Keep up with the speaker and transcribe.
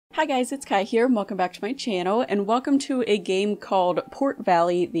Hi guys, it's Kai here, and welcome back to my channel, and welcome to a game called Port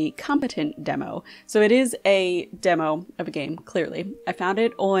Valley, the Competent Demo. So it is a demo of a game, clearly. I found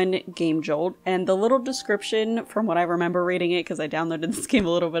it on Game Jolt, and the little description from what I remember reading it, because I downloaded this game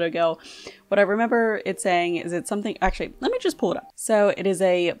a little bit ago, what I remember it saying is it's something, actually, let me just pull it up. So it is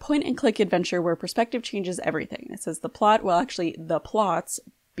a point-and-click adventure where perspective changes everything. It says the plot, well actually the plots,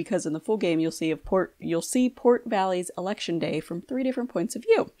 because in the full game you'll see Port Valley's election day from 3 different points of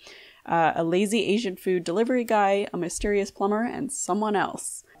view. A lazy Asian food delivery guy, a mysterious plumber, and someone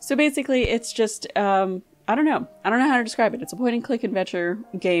else. So basically it's just, I don't know how to describe it. It's a point-and-click adventure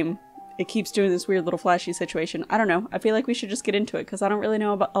game. It keeps doing this weird little flashy situation. I don't know. I feel like we should just get into it because I don't really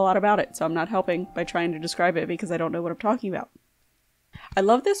know a lot about it, so I'm not helping by trying to describe it because I don't know what I'm talking about. I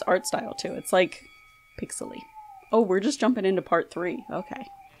love this art style too. It's like pixely. Oh, we're just jumping into part 3. Okay.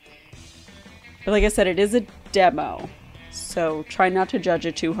 But like I said, it is a demo, so try not to judge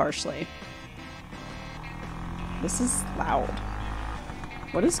it too harshly. This is loud.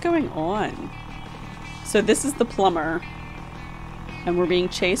 What is going on? So this is the plumber, and we're being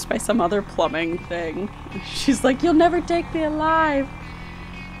chased by some other plumbing thing. She's like, "You'll never take me alive!"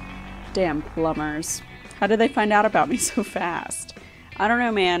 Damn plumbers. How did they find out about me so fast? I don't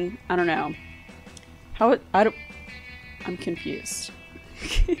know, man. I don't know. I'm confused.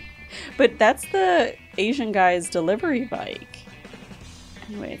 But that's the Asian guy's delivery bike.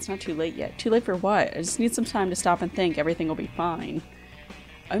 Anyway, it's not too late yet. Too late for what? I just need some time to stop and think. Everything will be fine.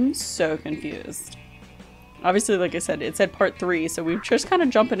 I'm so confused. Obviously, like I said, it said part 3, so we're just kind of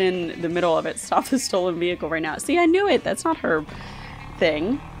jumping in the middle of it. Stop the stolen vehicle right now. See, I knew it! That's not her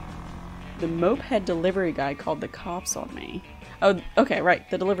thing. The moped delivery guy called the cops on me. Oh, okay, right.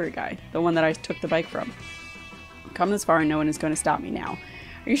 The delivery guy. The one that I took the bike from. Come this far and no one is going to stop me now.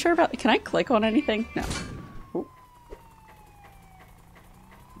 Are you sure about- can I click on anything? No. Ooh.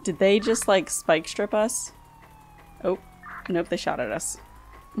 Did they just like spike strip us? Oh, nope, they shot at us.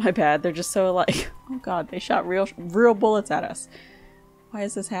 My bad, they're just so like, oh god, they shot real bullets at us. Why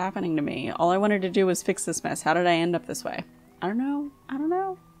is this happening to me? All I wanted to do was fix this mess. How did I end up this way? I don't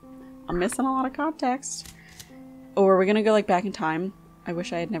know. I'm missing a lot of context. Or are we gonna go like back in time? I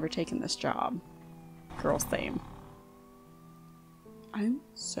wish I had never taken this job. Girls theme. I'm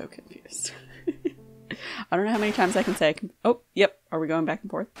so confused. I don't know how many times I can say I can- oh, yep. Are we going back and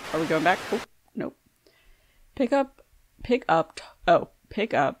forth? Are we going back? Oh, nope. Pick up. Oh,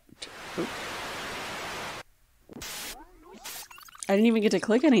 pick up. Oh. I didn't even get to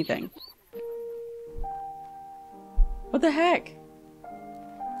click anything. What the heck?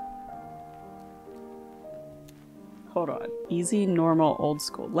 Hold on. Easy, normal, old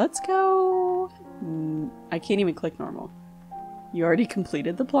school. Let's go. I can't even click normal. You already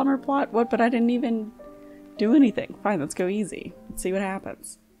completed the plumber plot? What? But I didn't even do anything. Fine, let's go easy. Let's see what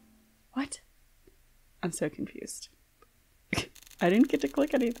happens. What? I'm so confused. I didn't get to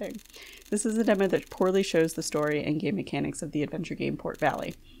click anything. This is a demo that poorly shows the story and game mechanics of the adventure game Port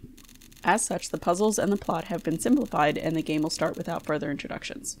Valley. As such, the puzzles and the plot have been simplified and the game will start without further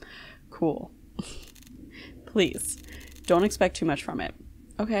introductions. Cool. Please, don't expect too much from it.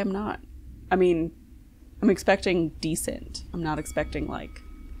 Okay, I'm not. I mean, I'm expecting decent. I'm not expecting like...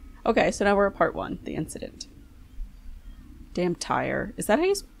 Okay, so now we're at part 1, the incident. Damn tire. Is that how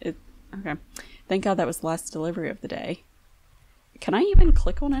you... Okay. Thank God that was the last delivery of the day. Can I even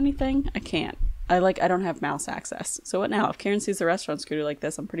click on anything? I can't. I don't have mouse access. So what now? If Karen sees the restaurant scooter like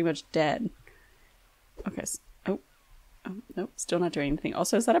this, I'm pretty much dead. Okay. Oh, nope. Still not doing anything.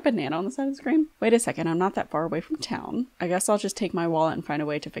 Also, is that a banana on the side of the screen? Wait a second. I'm not that far away from town. I guess I'll just take my wallet and find a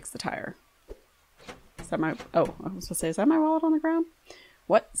way to fix the tire. Is that my... Oh, I was supposed to say, is that my wallet on the ground?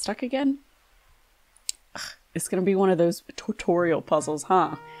 What? Stuck again? Ugh, it's gonna be one of those tutorial puzzles,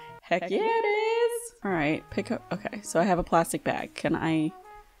 huh? Heck yeah, it is! Alright, pick up... Okay, so I have a plastic bag. Can I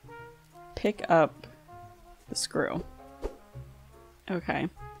pick up the screw? Okay.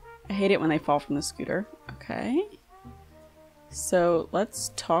 I hate it when they fall from the scooter. Okay. So,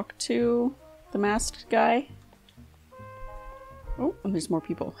 let's talk to the masked guy. Oh, and there's more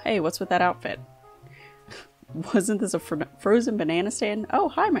people. Hey, what's with that outfit? Wasn't this a frozen banana stand? Oh,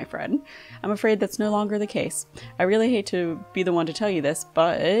 hi, my friend. I'm afraid that's no longer the case. I really hate to be the one to tell you this,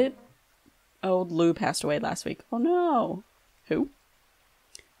 but... Old Lou passed away last week. Oh, no. Who?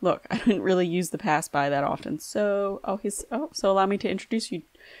 Look, I didn't really use the pass-by that often, so... so allow me to introduce you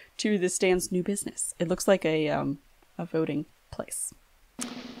to this stand's new business. It looks like a voting place.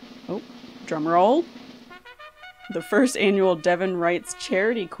 Oh, drum roll. The first annual Devon Wrights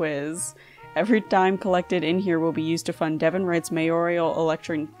charity quiz. Every dime collected in here will be used to fund Devon Wright's mayoral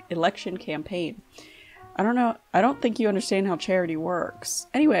election campaign. I don't know. I don't think you understand how charity works.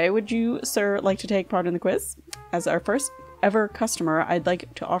 Anyway, would you, sir, like to take part in the quiz? As our first ever customer, I'd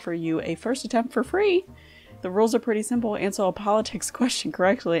like to offer you a first attempt for free. The rules are pretty simple. Answer a politics question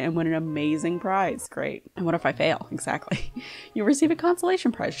correctly and win an amazing prize. Great. And what if I fail? Exactly. You'll receive a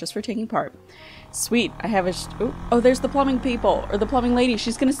consolation prize just for taking part. Sweet. I have a... Oh, there's the plumbing people. Or the plumbing lady.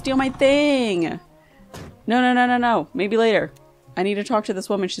 She's gonna steal my thing. No. Maybe later. I need to talk to this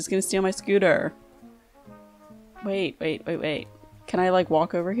woman. She's gonna steal my scooter. Wait. Can I, like,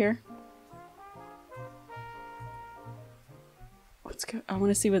 walk over here? Let's go. I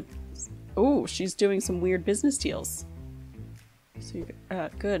want to see what... Oh, she's doing some weird business deals. So you,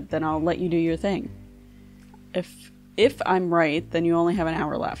 good. Then I'll let you do your thing. If I'm right, then you only have an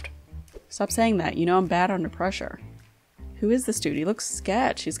hour left. Stop saying that. You know I'm bad under pressure. Who is this dude? He looks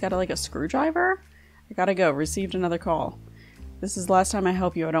sketch. He's got like a screwdriver? I gotta go. Received another call. This is the last time I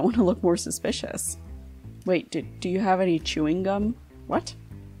help you. I don't want to look more suspicious. Wait, do you have any chewing gum? What?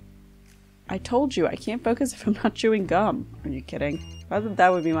 I told you, I can't focus if I'm not chewing gum. Are you kidding? That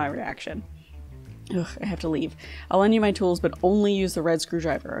would be my reaction. Ugh, I have to leave. I'll lend you my tools, but only use the red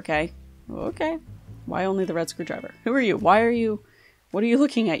screwdriver, okay? Okay. Why only the red screwdriver? Who are you? What are you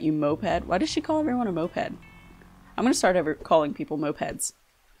looking at, you moped? Why does she call everyone a moped? I'm gonna start calling people mopeds.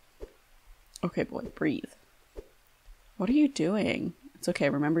 Okay, boy, breathe. What are you doing? It's okay,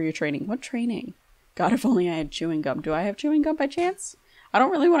 remember your training. What training? God, if only I had chewing gum. Do I have chewing gum by chance? I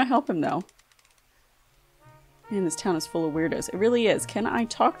don't really want to help him, though. Man, this town is full of weirdos. It really is. Can I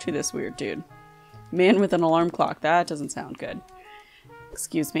talk to this weird dude? Man with an alarm clock. That doesn't sound good.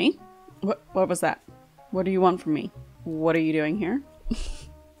 Excuse me? What was that? What do you want from me? What are you doing here?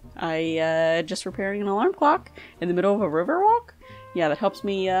 Just repairing an alarm clock in the middle of a river walk? Yeah, that helps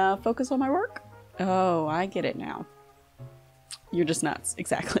me, focus on my work. Oh, I get it now. You're just nuts.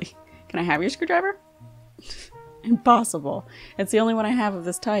 Exactly. Can I have your screwdriver? Impossible. It's the only one I have of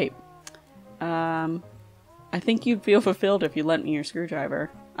this type. I think you'd feel fulfilled if you lent me your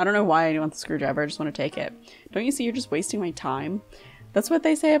screwdriver. I don't know why I want the screwdriver, I just want to take it. Don't you see you're just wasting my time? That's what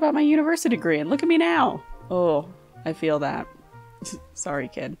they say about my university degree, and look at me now! Oh, I feel that. Sorry,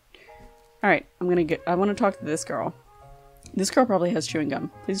 kid. Alright, I want to talk to this girl. This girl probably has chewing gum.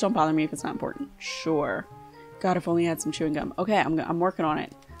 Please don't bother me if it's not important. Sure. God, if only I had some chewing gum. Okay, I'm working on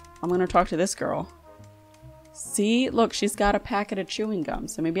it. I'm gonna talk to this girl. See? Look, she's got a packet of chewing gum,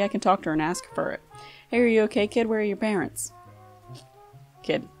 so maybe I can talk to her and ask her for it. Hey, are you okay, kid? Where are your parents?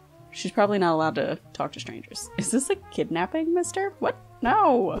 Kid. She's probably not allowed to talk to strangers. Is this a kidnapping, mister? What?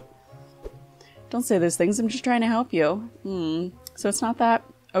 No! Don't say those things. I'm just trying to help you. So it's not that...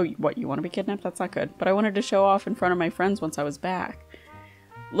 Oh, what? You want to be kidnapped? That's not good. But I wanted to show off in front of my friends once I was back.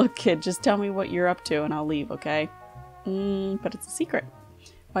 Look, kid, just tell me what you're up to and I'll leave, okay? But it's a secret.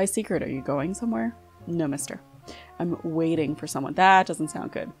 Why secret? Are you going somewhere? No, mister. I'm waiting for someone. That doesn't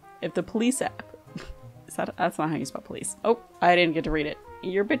sound good. If the police app... That's not how you spell police. Oh, I didn't get to read it.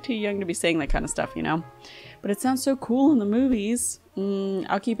 You're a bit too young to be saying that kind of stuff, you know? But it sounds so cool in the movies.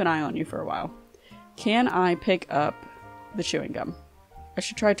 I'll keep an eye on you for a while. Can I pick up the chewing gum? I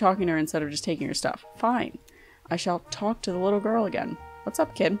should try talking to her instead of just taking her stuff. Fine. I shall talk to the little girl again. What's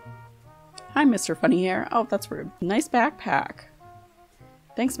up, kid? Hi, Mr. Funny Hair. Oh, that's rude. Nice backpack.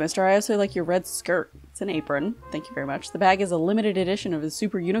 Thanks, mister. I also like your red skirt. It's an apron. Thank you very much. The bag is a limited edition of the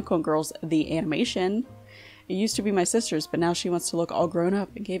Super Unicorn Girls, the animation. It used to be my sister's, but now she wants to look all grown up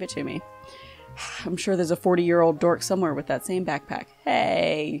and gave it to me. I'm sure there's a 40-year-old dork somewhere with that same backpack.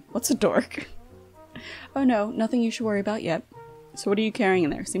 Hey, what's a dork? Oh no, nothing you should worry about yet. So what are you carrying in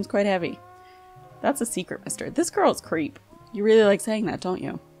there? Seems quite heavy. That's a secret, mister. This girl's creep. You really like saying that, don't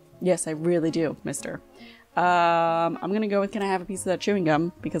you? Yes, I really do, mister. I'm gonna go with, can I have a piece of that chewing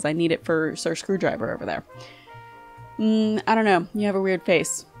gum? Because I need it for Sir Screwdriver over there. I don't know. You have a weird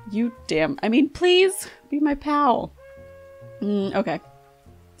face. You damn... I mean, please! Be my pal. Okay.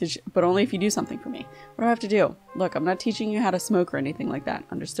 But only if you do something for me. What do I have to do? Look, I'm not teaching you how to smoke or anything like that.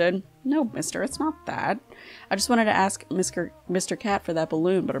 Understood? No, mister, it's not that. I just wanted to ask Mr. Cat for that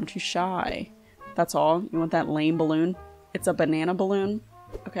balloon, but I'm too shy. That's all? You want that lame balloon? It's a banana balloon?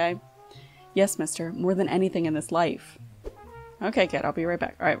 Okay. Yes, mister. More than anything in this life. Okay, kid, I'll be right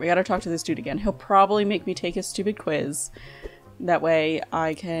back. Alright, we gotta talk to this dude again. He'll probably make me take a stupid quiz. That way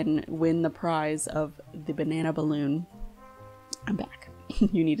I can win the prize of the banana balloon. I'm back.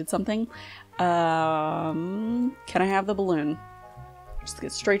 You needed something? Can I have the balloon? Just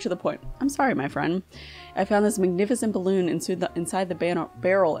get straight to the point. I'm sorry, my friend. I found this magnificent balloon inside the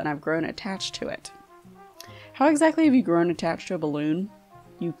barrel and I've grown attached to it. How exactly have you grown attached to a balloon?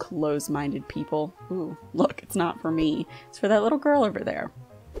 You close-minded people. Ooh, look, it's not for me. It's for that little girl over there.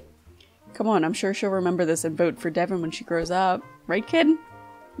 Come on, I'm sure she'll remember this and vote for Devin when she grows up. Right, kid?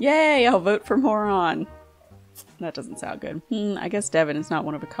 Yay, I'll vote for Moron. That doesn't sound good. I guess Devin is not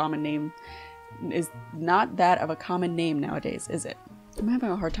one of a common name. Is not that of a common name nowadays, is it? I'm having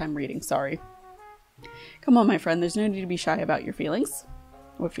a hard time reading, sorry. Come on, my friend, there's no need to be shy about your feelings.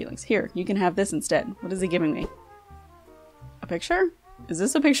 What feelings? Here, you can have this instead. What is he giving me? A picture? Is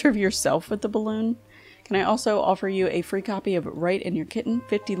this a picture of yourself with the balloon? Can I also offer you a free copy of Right and Your Kitten?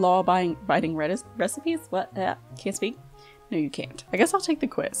 50 law-abiding recipes? What? Can't speak? No, you can't. I guess I'll take the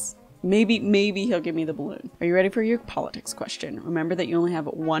quiz. Maybe he'll give me the balloon. Are you ready for your politics question? Remember that you only have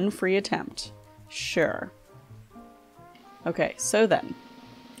one free attempt. Sure. Okay, so then.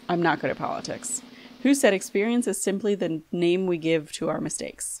 I'm not good at politics. Who said experience is simply the name we give to our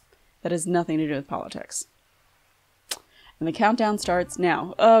mistakes? That has nothing to do with politics. And the countdown starts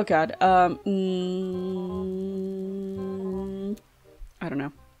now. Oh god. I don't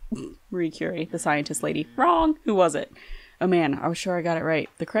know. Marie Curie, the scientist lady. Wrong! Who was it? Oh man, I was sure I got it right.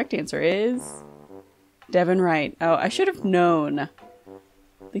 The correct answer is... Devin Wright. Oh, I should have known.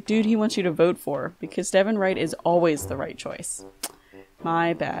 The dude he wants you to vote for. Because Devin Wright is always the right choice.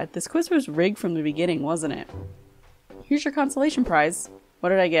 My bad. This quiz was rigged from the beginning, wasn't it? Here's your consolation prize. What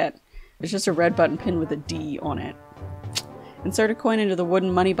did I get? It's just a red button pin with a D on it. Insert a coin into the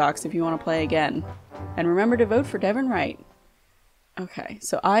wooden money box if you want to play again. And remember to vote for Devin Wright. Okay,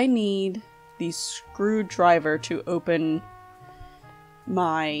 so I need the screwdriver to open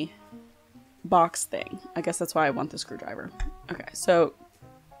my box thing. I guess that's why I want the screwdriver. Okay, so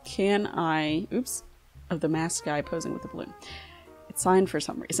can I... Oops. Of the masked guy posing with the balloon. It's signed for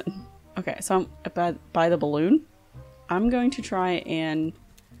some reason. Okay, so I'm by the balloon. I'm going to try and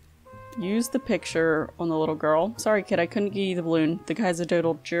use the picture on the little girl. Sorry, kid, I couldn't give you the balloon. The guy's a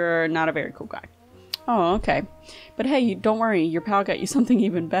total juror, not a very cool guy. Oh, okay. But hey, don't worry, your pal got you something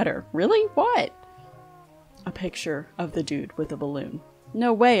even better. Really? What? A picture of the dude with the balloon.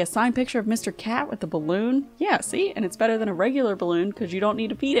 No way, a signed picture of Mr. Cat with the balloon? Yeah, see? And it's better than a regular balloon because you don't need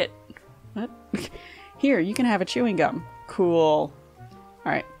to feed it. What? Here, you can have a chewing gum. Cool.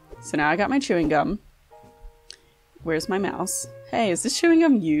 Alright, so now I got my chewing gum. Where's my mouse? Hey, is this chewing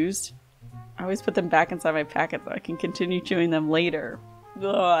gum used? I always put them back inside my packet so I can continue chewing them later.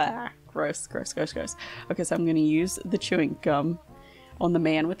 Ugh, gross, gross, gross, gross. Okay, so I'm going to use the chewing gum on the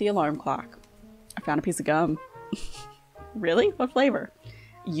man with the alarm clock. I found a piece of gum. Really? What flavor?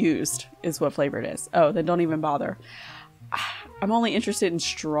 Used is what flavor it is. Oh, then don't even bother. I'm only interested in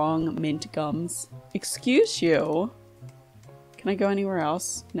strong mint gums. Excuse you. Can I go anywhere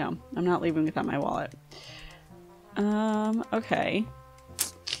else? No, I'm not leaving without my wallet. Okay.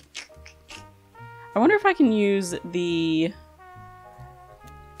 I wonder if I can use the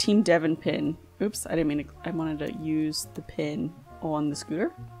Team Devin pin. Oops, I didn't mean to, I wanted to use the pin on the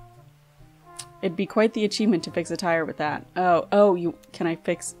scooter. It'd be quite the achievement to fix a tire with that. Can I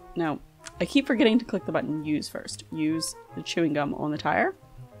fix, no. I keep forgetting to click the button use first. Use the chewing gum on the tire?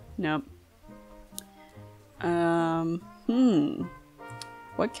 Nope.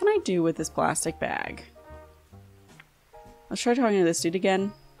 What can I do with this plastic bag? Let's try talking to this dude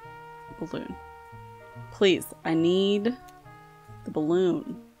again. Balloon. Please, I need the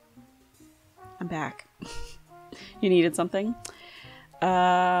balloon. I'm back. You needed something? Do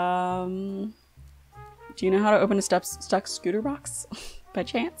you know how to open a stuck scooter box? By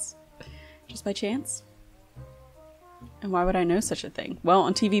chance? Just by chance? And why would I know such a thing? Well,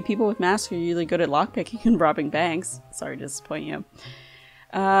 on TV, people with masks are usually good at lockpicking and robbing banks. Sorry to disappoint you.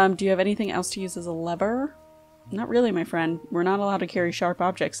 Do you have anything else to use as a lever? Not really, my friend. We're not allowed to carry sharp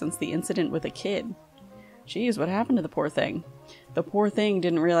objects since the incident with a kid. Jeez, what happened to the poor thing? The poor thing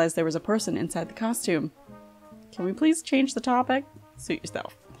didn't realize there was a person inside the costume. Can we please change the topic? Suit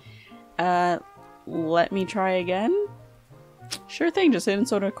yourself. Let me try again? Sure thing, just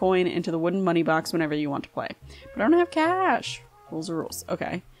insert a coin into the wooden money box whenever you want to play. But I don't have cash. Rules are rules.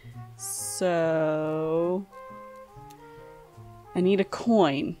 Okay. So... I need a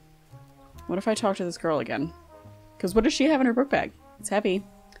coin. What if I talk to this girl again? Because what does she have in her book bag? It's heavy.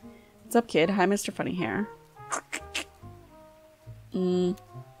 What's up, kid? Hi, Mr. Funny Hair. Why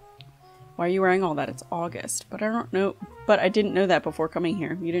are you wearing all that? It's August. But I don't know. But I didn't know that before coming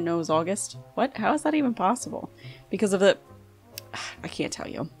here. You didn't know it was August? What? How is that even possible? Because of the... I can't tell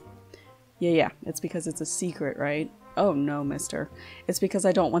you. Yeah. It's because it's a secret, right? Oh no, mister. It's because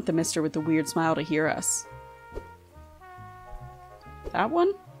I don't want the mister with the weird smile to hear us. That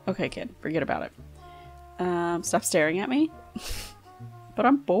one? Okay, kid. Forget about it. Stop staring at me. But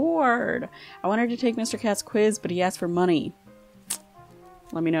I'm bored. I wanted to take Mr. Cat's quiz, but he asked for money.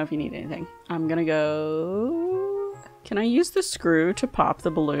 Let me know if you need anything. I'm gonna go... Can I use the screw to pop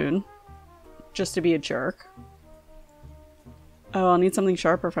the balloon? Just to be a jerk. Oh, I'll need something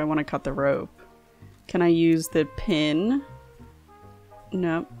sharper if I want to cut the rope. Can I use the pin?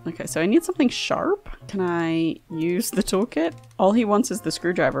 No. Okay, so I need something sharp. Can I use the toolkit? All he wants is the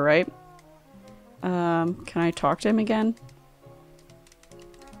screwdriver, right? Can I talk to him again?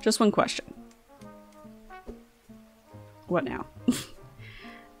 Just one question. What now?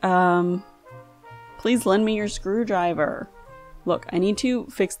 Please lend me your screwdriver. Look, I need to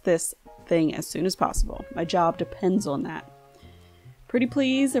fix this thing as soon as possible. My job depends on that. Pretty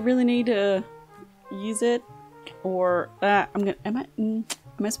please, I really need to use it. Or, am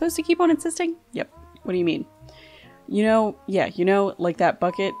I supposed to keep on insisting? Yep. What do you mean? You know, yeah, you know, like that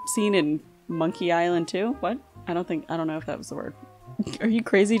bucket scene in Monkey Island 2? What? I don't know if that was the word. Are you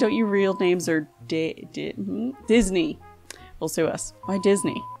crazy? Don't you real names are Disney will sue us. Why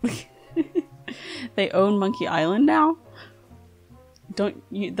Disney? They own Monkey Island now?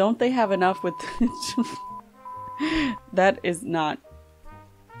 Don't they have enough with that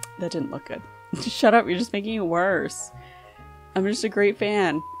didn't look good. Shut up, you're just making it worse. I'm just a great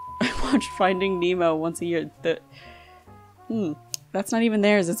fan. I watch Finding Nemo once a year. That's not even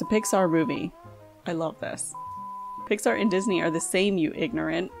theirs, it's a Pixar movie. I love this. Pixar and Disney are the same, you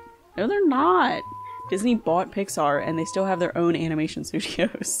ignorant. No, they're not. Disney bought Pixar and they still have their own animation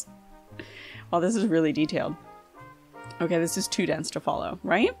studios. Wow, this is really detailed. Okay, this is too dense to follow,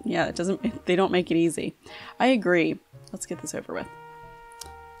 right? Yeah, they don't make it easy. I agree. Let's get this over with.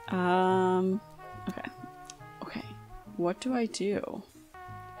 Okay. What do I do?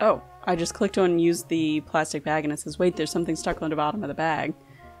 Oh, I just clicked on use the plastic bag and it says, wait, there's something stuck on the bottom of the bag.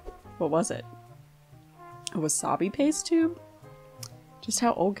 What was it? A wasabi paste tube? Just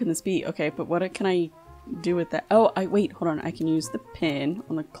how old can this be? Okay, but what can I do with that? Oh, wait, hold on. I can use the pin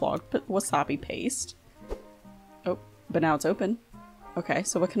on the clogged wasabi paste. Oh, but now it's open. Okay,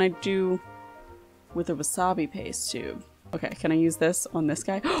 so what can I do with a wasabi paste tube? Okay, can I use this on this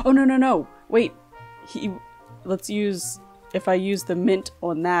guy? Oh, no. Wait, let's use, if I use the mint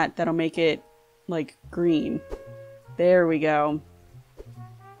on that, that'll make it like green. There we go.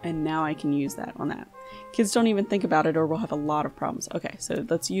 And now I can use that on that. Kids don't even think about it or we'll have a lot of problems. Okay, so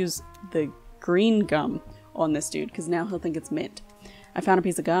let's use the green gum on this dude because now he'll think it's mint. I found a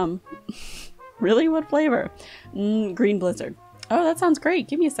piece of gum. Really? What flavor? Green Blizzard. Oh, that sounds great.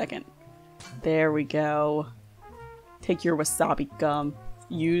 Give me a second. There we go. Take your wasabi gum.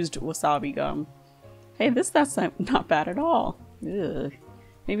 Used wasabi gum. Hey, that's not bad at all. Ugh.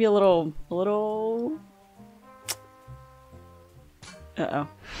 Maybe a little... Uh-oh.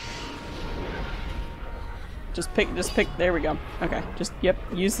 Just pick, there we go. Okay, yep,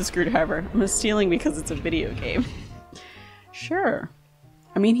 use the screwdriver. I'm stealing because it's a video game. Sure.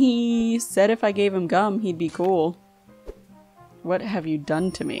 I mean, he said if I gave him gum, he'd be cool. What have you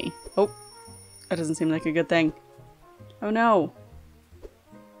done to me? Oh, that doesn't seem like a good thing. Oh no.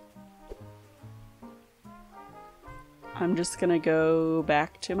 I'm just gonna go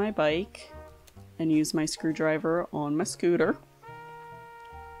back to my bike and use my screwdriver on my scooter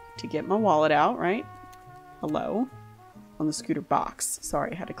to get my wallet out, right? Hello? On the scooter box.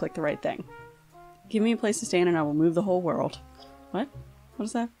 Sorry, I had to click the right thing. Give me a place to stand and I will move the whole world. What? What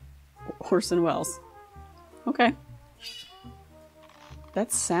is that? Orson Welles. Okay.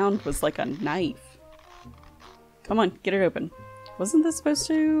 That sound was like a knife. Come on, get it open. Wasn't this supposed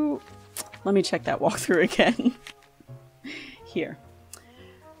to... Let me check that walkthrough again. Here.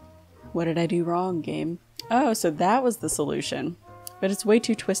 What did I do wrong, game? Oh, so that was the solution. But it's way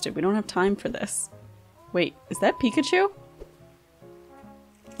too twisted. We don't have time for this. Wait, is that Pikachu?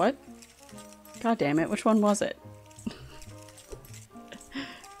 What? God damn it, which one was it?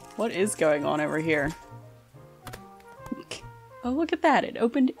 What is going on over here? Oh, look at that. It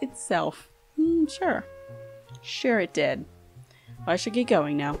opened itself. Sure. Sure it did. Well, I should get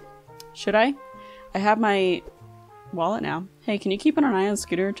going now. Should I? I have my wallet now. Hey, can you keep an eye on the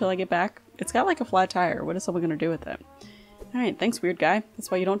scooter until I get back? It's got like a flat tire. What is someone going to do with it? Alright, thanks, weird guy.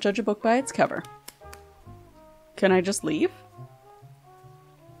 That's why you don't judge a book by its cover. Can I just leave?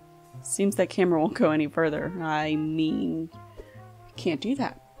 Seems that camera won't go any further. I mean, can't do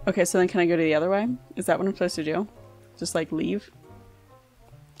that. Okay, so then can I go to the other way? Is that what I'm supposed to do? Just like leave?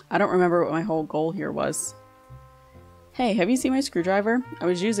 I don't remember what my whole goal here was. Hey, have you seen my screwdriver? I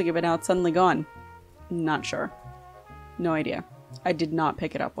was using it, but now it's suddenly gone. Not sure. No idea. I did not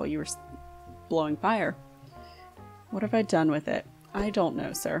pick it up while you were blowing fire. What have I done with it? I don't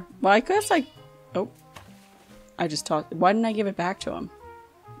know, sir. Well, I guess oh. I just talked. Why didn't I give it back to him?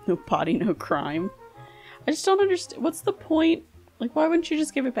 No body, no crime. I just don't understand. What's the point? Like, why wouldn't you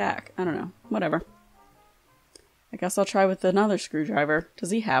just give it back? I don't know. Whatever. I guess I'll try with another screwdriver. Does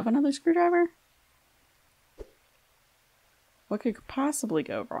he have another screwdriver? What could possibly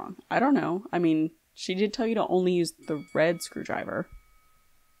go wrong? I don't know. I mean, she did tell you to only use the red screwdriver.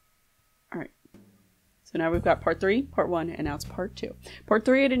 Alright. So now we've got part 3, part 1, and now it's part 2. Part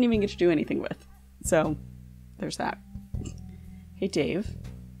 3 I didn't even get to do anything with. So, there's that. Hey Dave.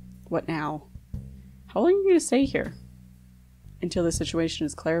 What now? How long are you going to stay here? Until the situation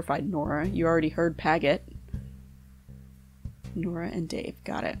is clarified, Nora. You already heard Paget. Nora and Dave.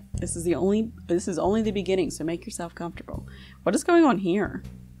 Got it. This is only the beginning, so make yourself comfortable. What is going on here?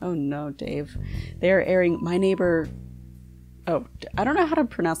 Oh no, Dave. They are airing My Neighbor... Oh, I don't know how to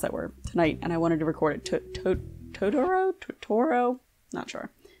pronounce that word tonight, and I wanted to record it. Totoro? Not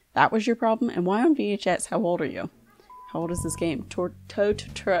sure. That was your problem? And why on VHS? How old are you? How old is this game?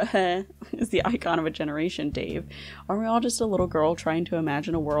 Is the icon of a generation, Dave. Are we all just a little girl trying to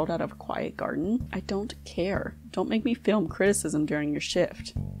imagine a world out of a quiet garden? I don't care. Don't make me film criticism during your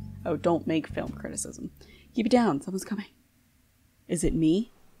shift. Oh, don't make film criticism. Keep it down. Someone's coming. Is it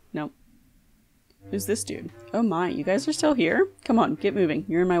me? No. Who's this dude? Oh my, you guys are still here? Come on, get moving.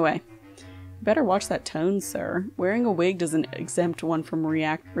 You're in my way. Better watch that tone, sir. Wearing a wig doesn't exempt one from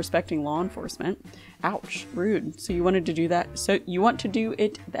respecting law enforcement. Ouch, rude. So you wanted to do that? So you want to do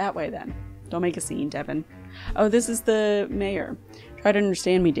it that way then? Don't make a scene, Devin. Oh, this is the mayor. Try to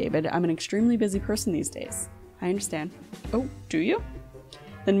understand me, David. I'm an extremely busy person these days. I understand. Oh, do you?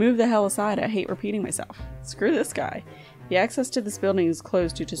 Then move the hell aside. I hate repeating myself. Screw this guy. The access to this building is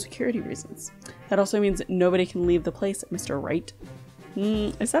closed due to security reasons. That also means that nobody can leave the place, Mr. Wright.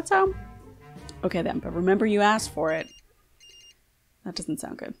 Is that so? Okay then, but remember you asked for it. That doesn't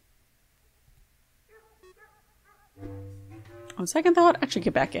sound good. On second thought, I should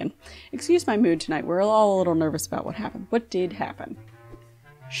get back in. Excuse my mood tonight. We're all a little nervous about what happened. What did happen?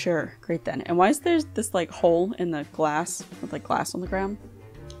 Sure, great then. And why is there this like hole in the glass with like glass on the ground?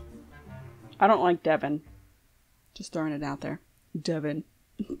 I don't like Devin. Just throwing it out there. Devin.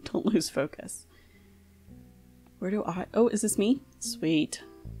 Don't lose focus. Where do I... Oh, is this me? Sweet.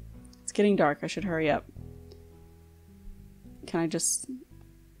 It's getting dark. I should hurry up. Can I just...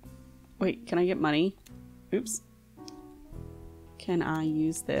 Wait, can I get money? Oops. Can I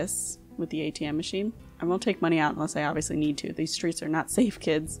use this with the ATM machine? I won't take money out unless I obviously need to. These streets are not safe,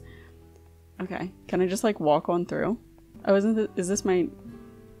 kids. Okay. Can I just like walk on through? Oh, is this my...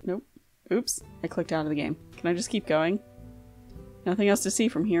 Nope. Oops. I clicked out of the game. Can I just keep going? Nothing else to see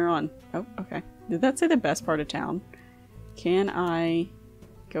from here on. Oh, okay. Did that say the best part of town? Can I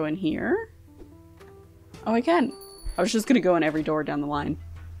go in here? Oh, I can. I was just gonna go in every door down the line.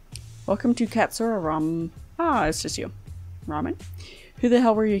 Welcome to Katsura Ram. Ah, it's just you. Ramen? Who the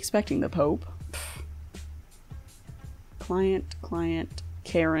hell were you expecting? The Pope? Pfft. Client,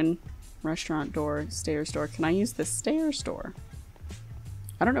 Karen, restaurant door, stairs door. Can I use the stairs door?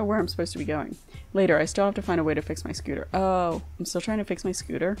 I don't know where I'm supposed to be going. Later, I still have to find a way to fix my scooter. Oh, I'm still trying to fix my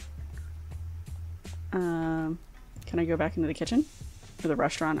scooter. Can I go back into the kitchen? Or the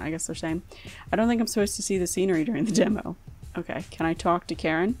restaurant, I guess they're saying. I don't think I'm supposed to see the scenery during the demo. Okay, can I talk to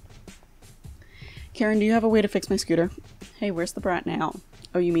Karen? Karen, do you have a way to fix my scooter? Hey, where's the brat now?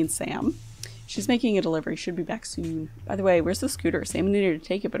 Oh, you mean Sam? She's making a delivery. Should be back soon. By the way, where's the scooter? Sam needed to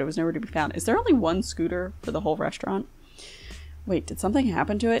take it, but it was nowhere to be found. Is there only one scooter for the whole restaurant? Wait, did something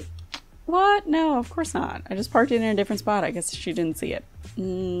happen to it? What? No, of course not. I just parked it in a different spot. I guess she didn't see it.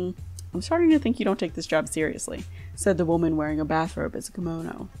 I'm starting to think you don't take this job seriously, said the woman wearing a bathrobe as a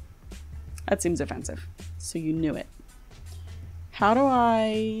kimono. That seems offensive. So you knew it. How do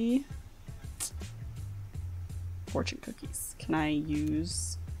I... Fortune cookies. Can I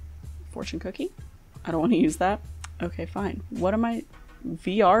use fortune cookie? I don't want to use that. Okay, fine. What am I...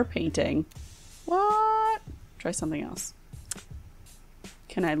 VR painting? What? Try something else.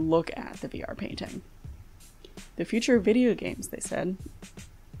 Can I look at the VR painting? The future of video games, they said.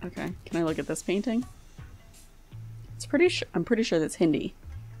 Okay, can I look at this painting? It's I'm pretty sure that's Hindi.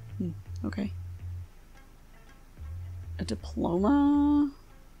 Okay. A diploma?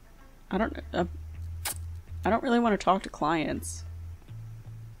 I don't really want to talk to clients.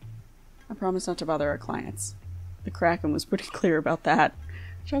 I promise not to bother our clients. The Kraken was pretty clear about that.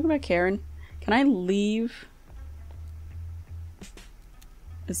 Talking about Karen. Can I leave?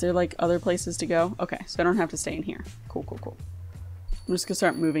 Is there like other places to go? Okay, so I don't have to stay in here. Cool, cool, cool. I'm just gonna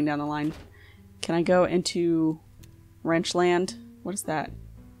start moving down the line. Can I go into Wrenchland? What is that?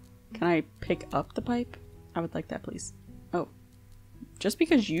 Can I pick up the pipe? I would like that, please. Oh. Just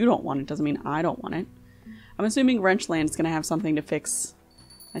because you don't want it doesn't mean I don't want it. I'm assuming Wrenchland is gonna have something to fix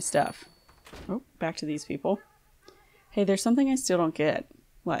my stuff. Oh, back to these people. Hey, there's something I still don't get.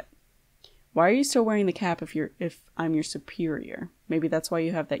 What? Why are you still wearing the cap if I'm your superior? Maybe that's why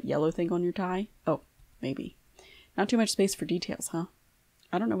you have that yellow thing on your tie? Oh, maybe. Not too much space for details, huh?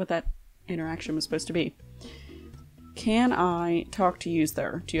 I don't know what that interaction was supposed to be. Can I talk to you,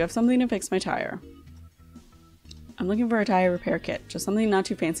 sir? Do you have something to fix my tire? I'm looking for a tire repair kit. Just something not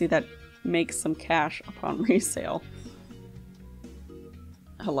too fancy that makes some cash upon resale.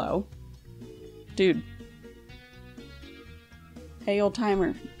 Hello? Dude. Hey, old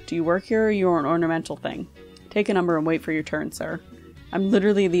timer. Do you work here or are you an ornamental thing? Take a number and wait for your turn, sir. I'm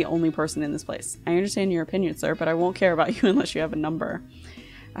literally the only person in this place. I understand your opinion, sir, but I won't care about you unless you have a number.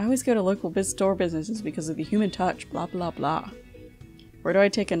 I always go to local store businesses because of the human touch, blah blah blah. Where do I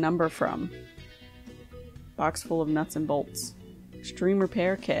take a number from? Box full of nuts and bolts. Extreme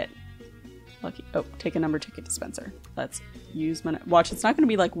repair kit. Lucky. Oh, take a number ticket dispenser. Let's use my... Watch, it's not going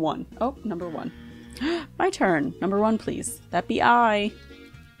to be like 1. Oh, number 1. My turn. Number 1, please. That be I.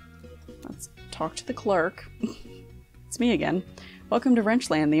 Let's talk to the clerk. It's me again. Welcome to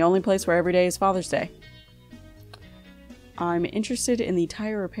Wrenchland, the only place where every day is Father's Day. I'm interested in the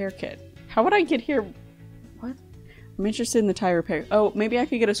tire repair kit. How would I get here? What? I'm interested in the tire repair. Oh, maybe I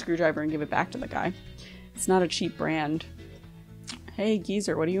could get a screwdriver and give it back to the guy. It's not a cheap brand. Hey,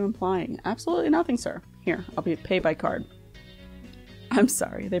 geezer, what are you implying? Absolutely nothing, sir. Here, I'll pay by card. I'm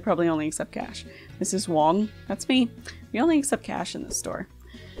sorry, they probably only accept cash. Mrs. Wong? That's me. We only accept cash in this store.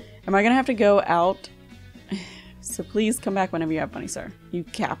 Am I gonna have to go out? So please come back whenever you have money, sir. You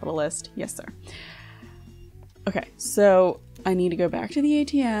capitalist. Yes, sir. Okay, so I need to go back to the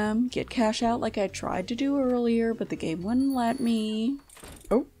ATM, get cash out like I tried to do earlier, but the game wouldn't let me.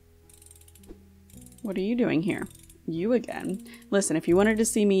 Oh. What are you doing here? You again. Listen, if you wanted to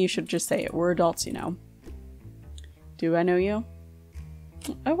see me, you should just say it. We're adults, you know. Do I know you?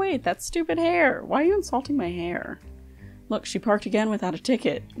 Oh wait, that's stupid hair. Why are you insulting my hair? Look, she parked again without a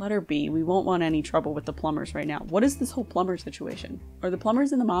ticket. Let her be. We won't want any trouble with the plumbers right now. What is this whole plumber situation? Are the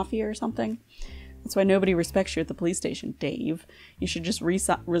plumbers in the mafia or something? That's why nobody respects you at the police station, Dave. You should just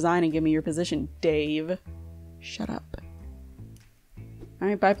resign and give me your position, Dave. Shut up.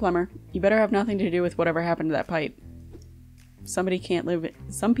 Alright, bye, plumber. You better have nothing to do with whatever happened to that pipe. Some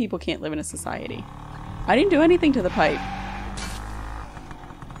people can't live in a society. I didn't do anything to the pipe.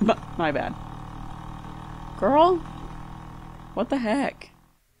 My bad. Girl? What the heck?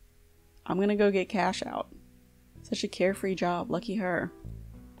 I'm gonna go get cash out. Such a carefree job. Lucky her.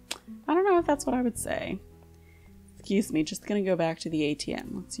 I don't know if that's what I would say. Excuse me, just gonna go back to the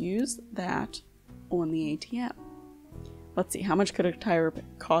ATM. Let's use that on the ATM. Let's see, how much could a tire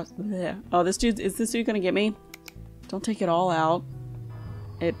cost? Blech. Oh, is this dude gonna get me? Don't take it all out.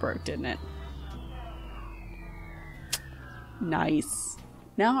 It broke, didn't it? Nice.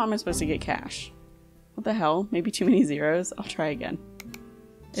 Now how am I supposed to get cash? What the hell? Maybe too many zeros? I'll try again.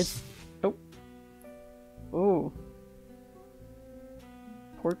 It's... Oh. Oh.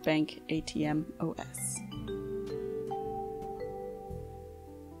 Port Bank ATM OS.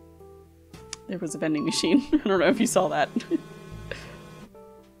 There was a vending machine. I don't know if you saw that.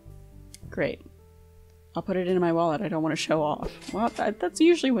 Great. I'll put it in my wallet. I don't want to show off. Well, that's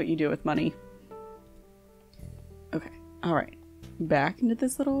usually what you do with money. Okay. Alright. Back into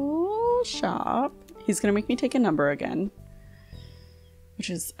this little shop. He's gonna make me take a number again. Which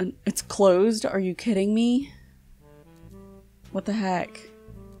is... it's closed? Are you kidding me? What the heck?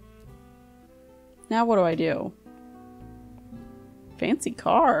 Now what do I do? Fancy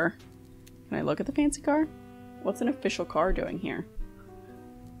car? Can I look at the fancy car? What's an official car doing here?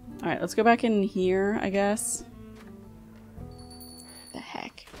 Alright, let's go back in here, I guess. The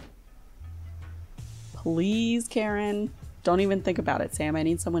heck? Please, Karen. Don't even think about it, Sam. I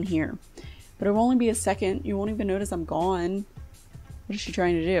need someone here. But it will only be a second. You won't even notice I'm gone. What is she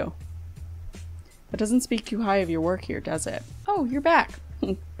trying to do? That doesn't speak too high of your work here, does it? Oh, you're back.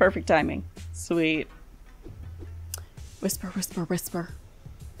 Perfect timing. Sweet. Whisper, whisper, whisper.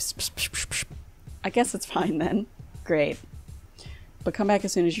 Psh, psh, psh, psh, psh. I guess it's fine then. Great. But come back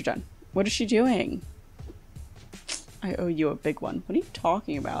as soon as you're done. What is she doing? I owe you a big one. What are you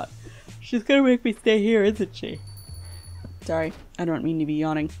talking about? She's gonna make me stay here, isn't she? Sorry, I don't mean to be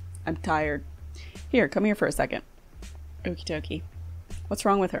yawning. I'm tired. Here, come here for a second. Okie dokie. What's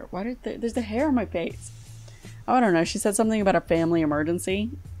wrong with her? Why did there's the hair on my face? Oh, I don't know. She said something about a family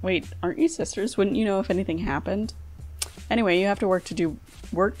emergency. Wait, aren't you sisters? Wouldn't you know if anything happened? Anyway, you have to work to do.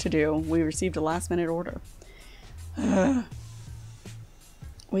 We received a last-minute order.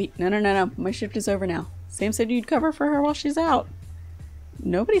 Wait, no. My shift is over now. Sam said you'd cover for her while she's out.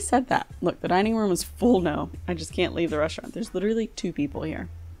 Nobody said that. Look, the dining room is full now. I just can't leave the restaurant. There's literally 2 people here.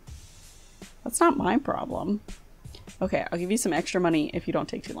 That's not my problem. Okay, I'll give you some extra money if you don't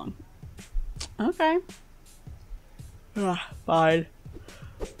take too long. Okay. Fine.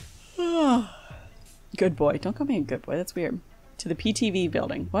 Good boy. Don't call me a good boy. That's weird. To the PTV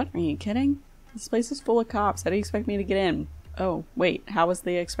building. What? Are you kidding? This place is full of cops. How do you expect me to get in? Oh, wait. How was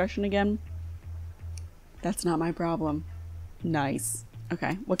the expression again? That's not my problem. Nice.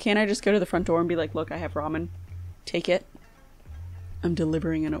 Okay. Well, can't I just go to the front door and be like, look, I have ramen. Take it. I'm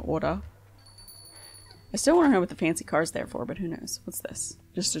delivering an order. I still want to know what the fancy car's there for, but who knows? What's this?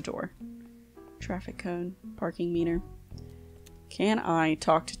 Just a door. Traffic cone. Parking meter. Can I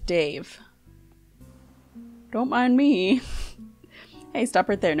talk to Dave? Don't mind me. Hey, stop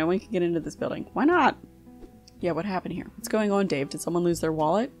right there. No one can get into this building. Why not? Yeah, what happened here? What's going on, Dave? Did someone lose their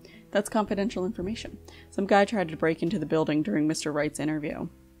wallet? That's confidential information. Some guy tried to break into the building during Mr. Wright's interview.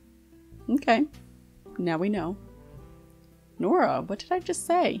 Okay. Now we know. Nora, what did I just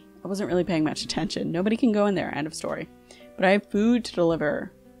say? I wasn't really paying much attention. Nobody can go in there. End of story. But I have food to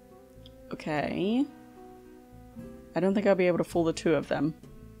deliver. Okay. I don't think I'll be able to fool the two of them.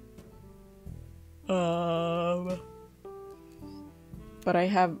 But I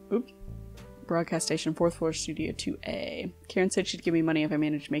have... Oops. Broadcast station, 4th floor, studio 2A. Karen said she'd give me money if I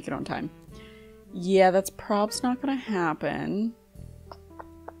managed to make it on time. Yeah, that's probably not gonna happen.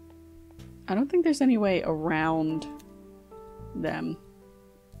 I don't think there's any way around them.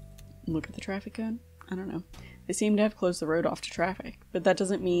 Look at the traffic cone. I don't know. They seem to have closed the road off to traffic, but that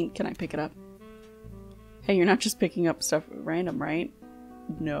doesn't mean... Can I pick it up? Hey, you're not just picking up stuff at random, right?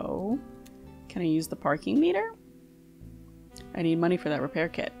 No. Can I use the parking meter? I need money for that repair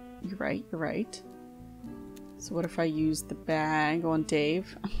kit. You're right, you're right. So what if I use the bag on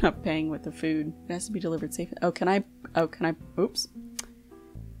Dave? I'm not paying with the food. It has to be delivered safely. Oh, can I... Oops.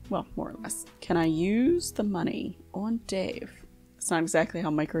 Well, more or less. Can I use the money on Dave? It's not exactly how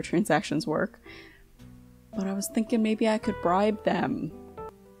microtransactions work. But I was thinking maybe I could bribe them.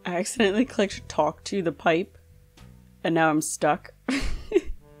 I accidentally clicked talk to the pipe. And now I'm stuck.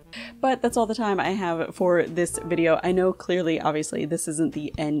 But that's all the time I have for this video. I know clearly, obviously, this isn't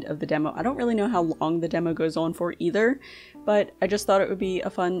the end of the demo. I don't really know how long the demo goes on for either, but I just thought it would be a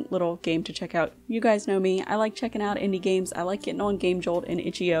fun little game to check out. You guys know me. I like checking out indie games. I like getting on Game Jolt and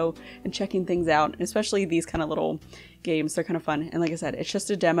itch.io and checking things out, and especially these kind of little games. They're kind of fun. And like I said, it's just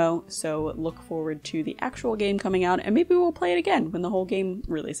a demo, so look forward to the actual game coming out, and maybe we'll play it again when the whole game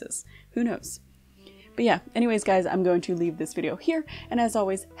releases. Who knows? But yeah, anyways guys, I'm going to leave this video here, and as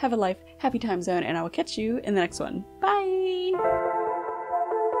always, have a life, happy time zone, and I will catch you in the next one. Bye!